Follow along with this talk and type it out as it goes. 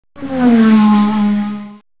Yo,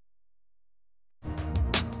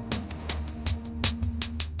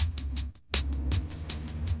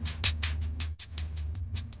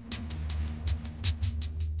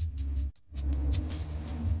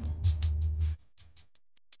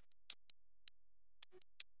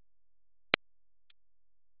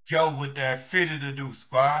 with that fitted to do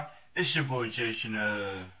squad, it's your boy Jason.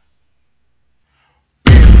 Man,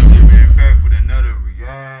 back with another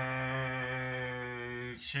reaction.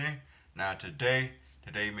 Now today,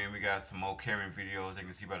 man, we got some more Karen videos. You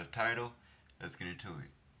can see by the title. Let's get into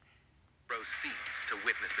it. Row seats to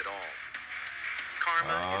witness it all.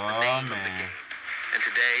 Karma is the name of the game. And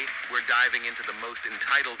today, we're diving into the most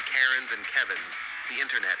entitled Karens and Kevins the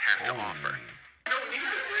internet has to offer.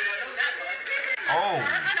 Oh.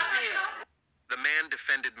 The man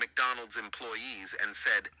defended McDonald's employees and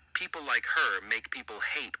said, people like her make people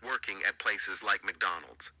hate working at places like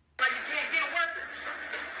McDonald's. You can't get workers.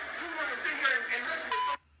 You want to sit here and listen to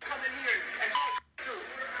someone come in here and talk to.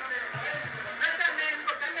 Let that man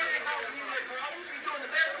look. That man ain't talking to you like, bro. He's doing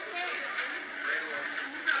the best he can.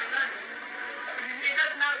 It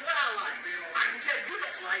doesn't matter what I like. I can tell you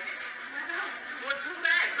don't like it. Well, too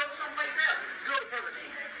bad. Go someplace else. Go to Burger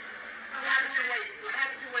King. How did you wait? How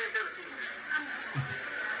did you wait at Burger King?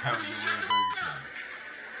 How did you win a Burger King?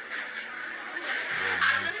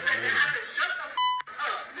 Shut the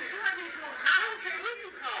up. I don't care who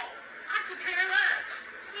you call. I could care less.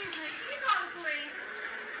 You call the police.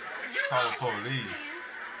 Call the police.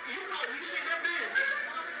 You call me, say their business.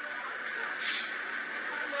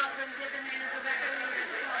 Well, then get the man to go back over here.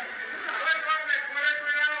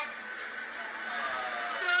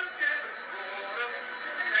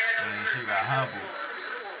 And she got humbled.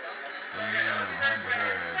 Damn, humbled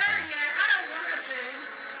her ass.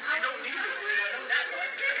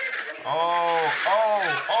 Oh,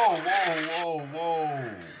 whoa.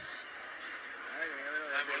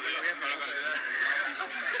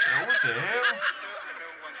 Man, what the hell?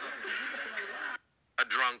 A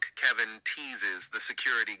drunk Kevin teases the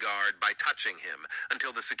security guard by touching him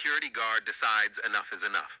until the security guard decides enough is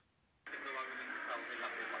enough.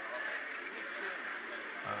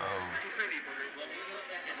 Uh-oh.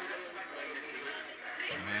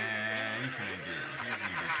 Man, you finna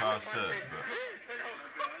get tossed up, bro.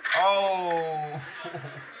 Oh!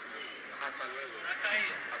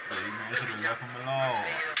 See, man, should have left him alone.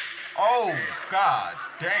 Oh, god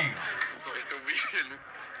damn.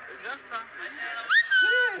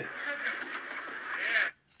 Shit.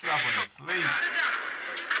 Slap him to sleep.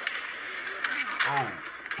 Oh.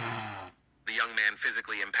 The young man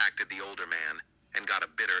physically impacted the older man and got a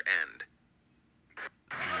bitter end.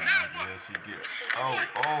 Yeah, she get. Oh.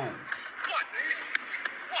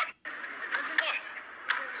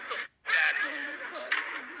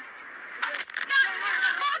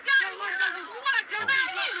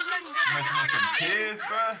 Messing with some kids,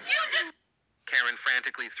 bro. Karen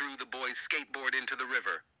frantically threw the boy's skateboard into the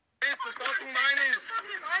river. You just came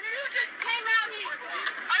out here.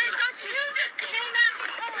 I didn't touch you. You just came out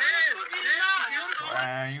here.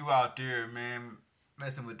 Man, you out there, man,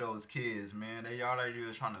 messing with those kids, man. They all they do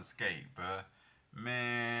is trying to skate, bro.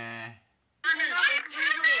 Man.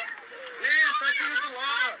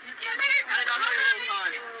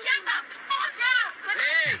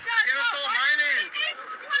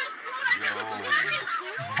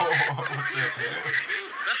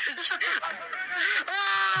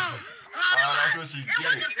 Oh, that's what she get.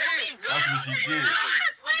 That's what she get.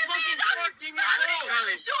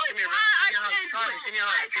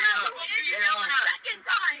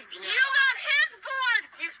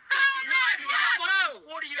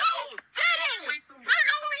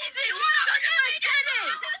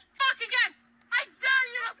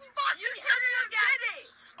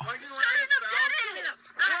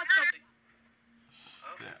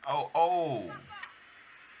 Oh.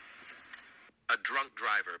 A drunk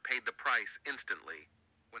driver paid the price instantly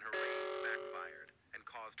when her rage backfired and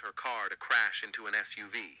caused her car to crash into an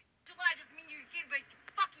SUV. July doesn't mean you're good, but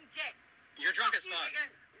fucking dead. You're drunk as fuck.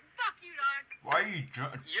 Fuck you, dog. Why are you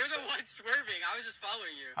drunk? You're the one swerving. I was just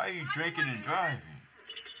following you. How are you drinking and driving?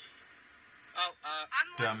 Oh,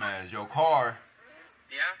 Dumbass. Your car.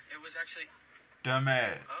 yeah, it was actually.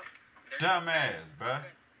 Dumbass. Oh, Dumbass, bruh.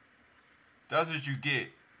 That's what you get.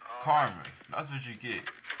 Karma. That's what you get.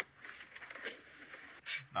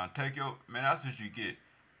 Now take your... Man, that's what you get.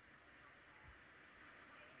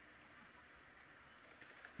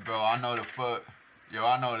 Bro, I know the fuck... Yo,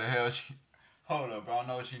 I know the hell she... Hold up, bro. I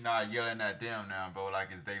know she not yelling at them now, bro,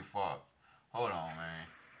 like it's their fault. Hold on, man.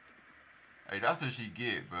 Hey, that's what she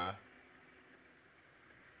get, bro.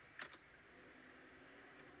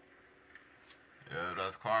 Yeah,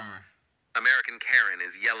 that's Carmen. American Karen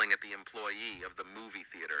is yelling at the employee of the movie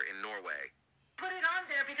theater in Norway. Put it on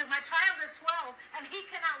there because my child is 12 and he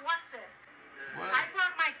cannot watch this. What? I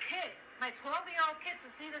brought my kid, my 12-year-old kid, to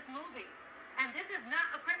see this movie. And this is not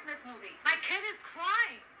a Christmas movie. My kid is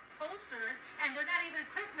crying. Posters, and they're not even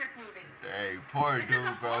Christmas movies. Hey, poor This is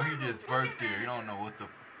dude, a bro. He horrible just worked movie there. You don't manager. know what the.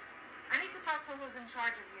 I need to talk to who's in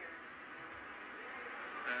charge of you.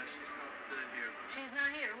 She's not here. She's not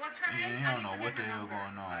here. What's her Yeah, name? you I don't need know to what get the her hell number.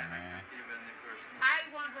 going on, man. Even the person I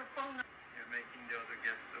want her phone number. you're making the other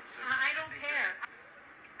guests upset. I don't care.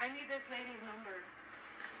 I need this lady's numbers.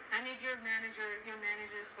 I need your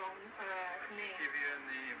manager's phone name. Give you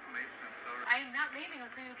any information, I'm sorry. I am not leaving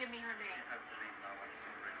until you give me her name. I have to leave now, I'm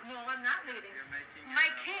sorry. No, I'm not leaving. You're making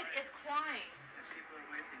My kid is crying. people are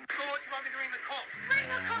waiting. So what, you want me to ring the cops? Bring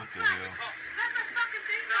the Man, cops what the back. hell? Let my fucking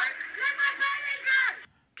thing go. Let my baby go.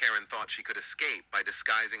 Karen thought she could escape by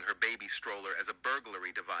disguising her baby stroller as a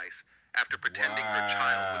burglary device after pretending her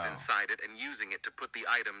child was Wow. inside it and using it to put the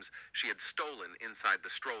items she had stolen inside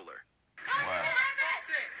the stroller. Wow.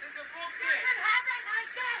 This is a full You can have it, I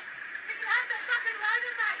said. You can have the fucking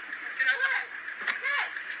lighter back. Can I have it? Yes,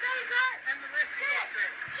 stay good. And the rest you got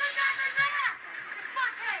there. Get down the there.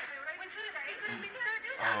 Fuckhead.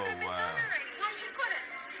 Oh, wow. No, she couldn't.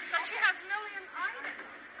 But she has million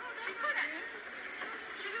items. She couldn't.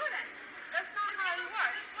 She couldn't. That's not how it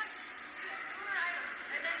works.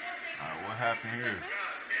 Alright, what happened here?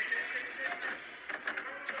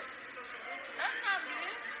 That's not me.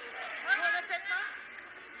 You wanna take her?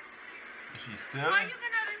 Is she How are stealing? you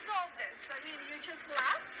gonna resolve this? I mean, you just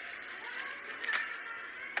laugh?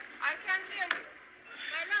 I can't hear you.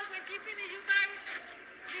 My love, when you finish, you guys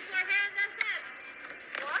keep your hand and head.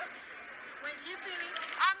 What? When you finish,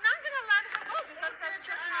 I'm not gonna let her go because that's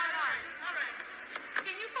just not right. All right.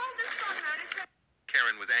 Can you fold this phone, manager?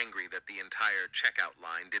 Karen was angry that the entire checkout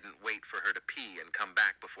line didn't wait for her to pee and come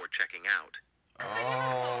back before checking out.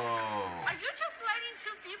 Oh. Are you just letting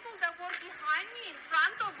two people that were behind me in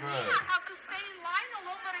front of me Bruh. have to stay in line all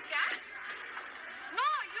over again? No,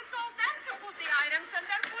 you told them to put the items and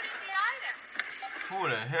they're putting the items. Who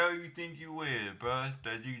the hell you think you is, bruh?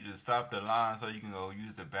 That you just stop the line so you can go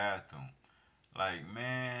use the bathroom. Like,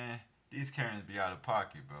 man, these Karens be out of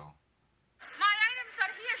pocket, bro. My items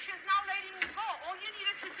are here. She's not letting me go. All you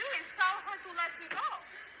needed to do is tell her to let me go.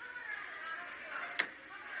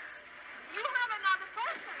 You have another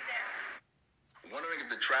person there. Wondering if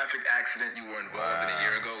the traffic accident you were involved in a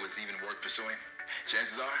year ago is even worth pursuing?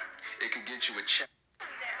 Chances are, it could get you a check.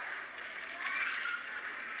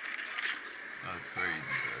 That's crazy,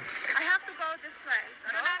 bro. I have to go this way.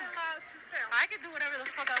 You're not allowed to film. I can do whatever the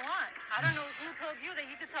fuck I want. I don't know who told you that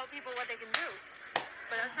you can tell people what they can do.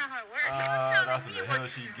 But that's not how it works. That's what the hell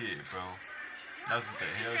she get, bro. That's what the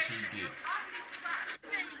hell she get.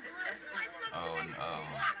 Oh, no.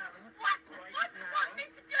 What do you want me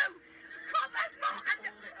to do? Call my phone and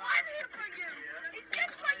I'm here for you. Is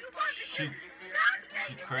this what you want to do?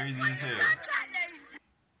 She crazy as hell.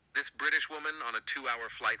 This British woman on a 2-hour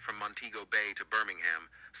flight from Montego Bay to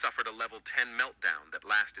Birmingham suffered a level 10 meltdown that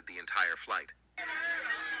lasted the entire flight. Oh,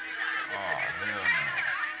 hell no.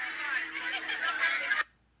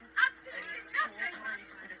 Absolutely nothing.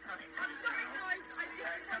 I'm sorry, guys. I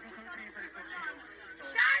just want to know.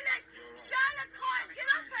 Charlotte, get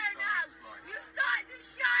up here now. You started to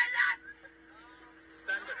Charlotte.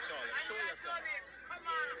 Stand up, Charlotte. Show yourself. Come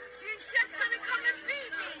on. She's just gonna come and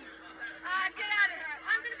beat me. Get out of here.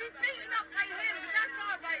 I'm gonna be beaten up by him. That's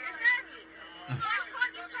all right, is it? Why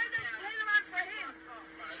can't you turn the head around for him?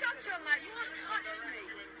 Shut your mouth. You won't touch me.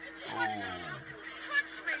 Oh.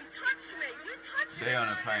 Touch me. Touch me. You touch me. They on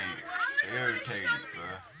the plane irritated, bro.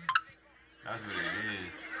 That's what it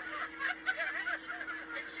is.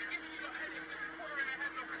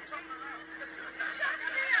 Shut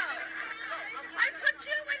up. I put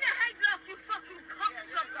you in the headlock, you fucking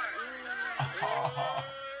cocksucker.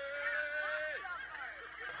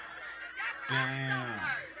 Damn.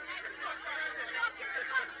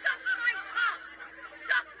 Suck my cock.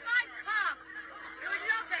 Suck my cock. You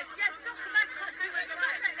love it. Yes, suck my cock. You will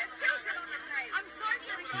love it. There's children on the plane. I'm sorry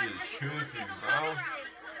for the She is tripping, bro. Who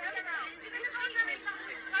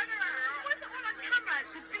was on a camera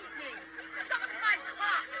to beat me? Suck my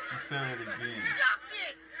cock. She said it again. Suck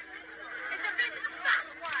it. It's a big fat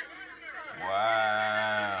one.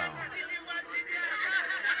 Wow.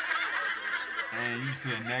 And you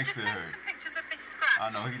sitting next to her. Pictures of this scratch. I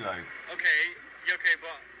know he like, Okay,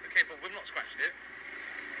 but we've not scratched it.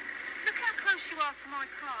 Look how close you are to my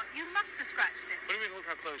car. You must have scratched it. What do you mean, look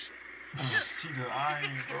how close? she the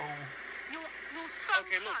iron, bro. You're so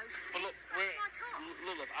Okay, look, close. but look, You scratched my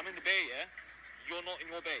car. look, I'm in the bay, yeah? you're not in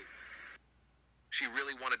your bay. She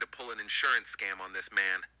really wanted to pull an insurance scam on this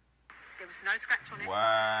man. There was no scratch on it. Wow.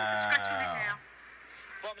 There's a scratch on it now.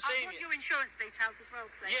 But I'm I saying, want your insurance details as well,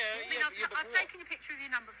 please. Yeah, I mean, yeah, but I've what? taken a picture of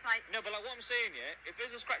your number plate. no, but like what I'm saying, yeah, if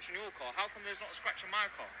there's a scratch on your car, how come there's not a scratch on my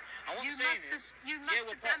car? And what You I'm saying must have, is, you yeah, must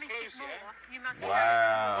we're have parked damaged it close, more. yeah. You must have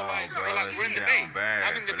Wow, Like, bro, like, we're she in the bay. down bad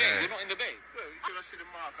I'm in the for bay. that. You're not in the bay. Well, you cannot see the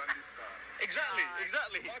mark on this car. Exactly, Right.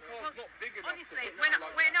 exactly. My car's not big enough. Honestly, to put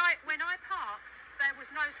when that like when I parked, there was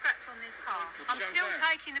no scratch on this car. I'm James still Brown.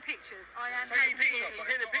 taking the pictures. I am Taking taking the pictures, pictures.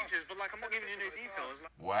 take the pictures, but like I'm not giving you no details.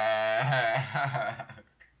 Like, Wow.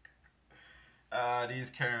 These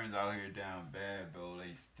Karens out here down bad, bro.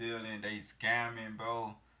 They stealing, they scamming,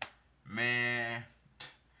 bro. Man.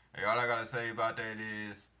 Hey, all I gotta say about that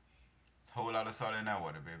is it's a whole lot of salt in that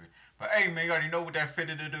water, baby. But hey, man, you already know what that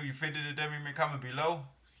fitted to do. You fitted to dummy, man. Comment below.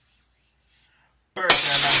 Burn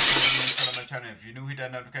that like button, man. Tell my channel. If you're new, hit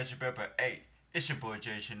that notification bell. But hey, it's your boy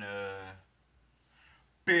Jason.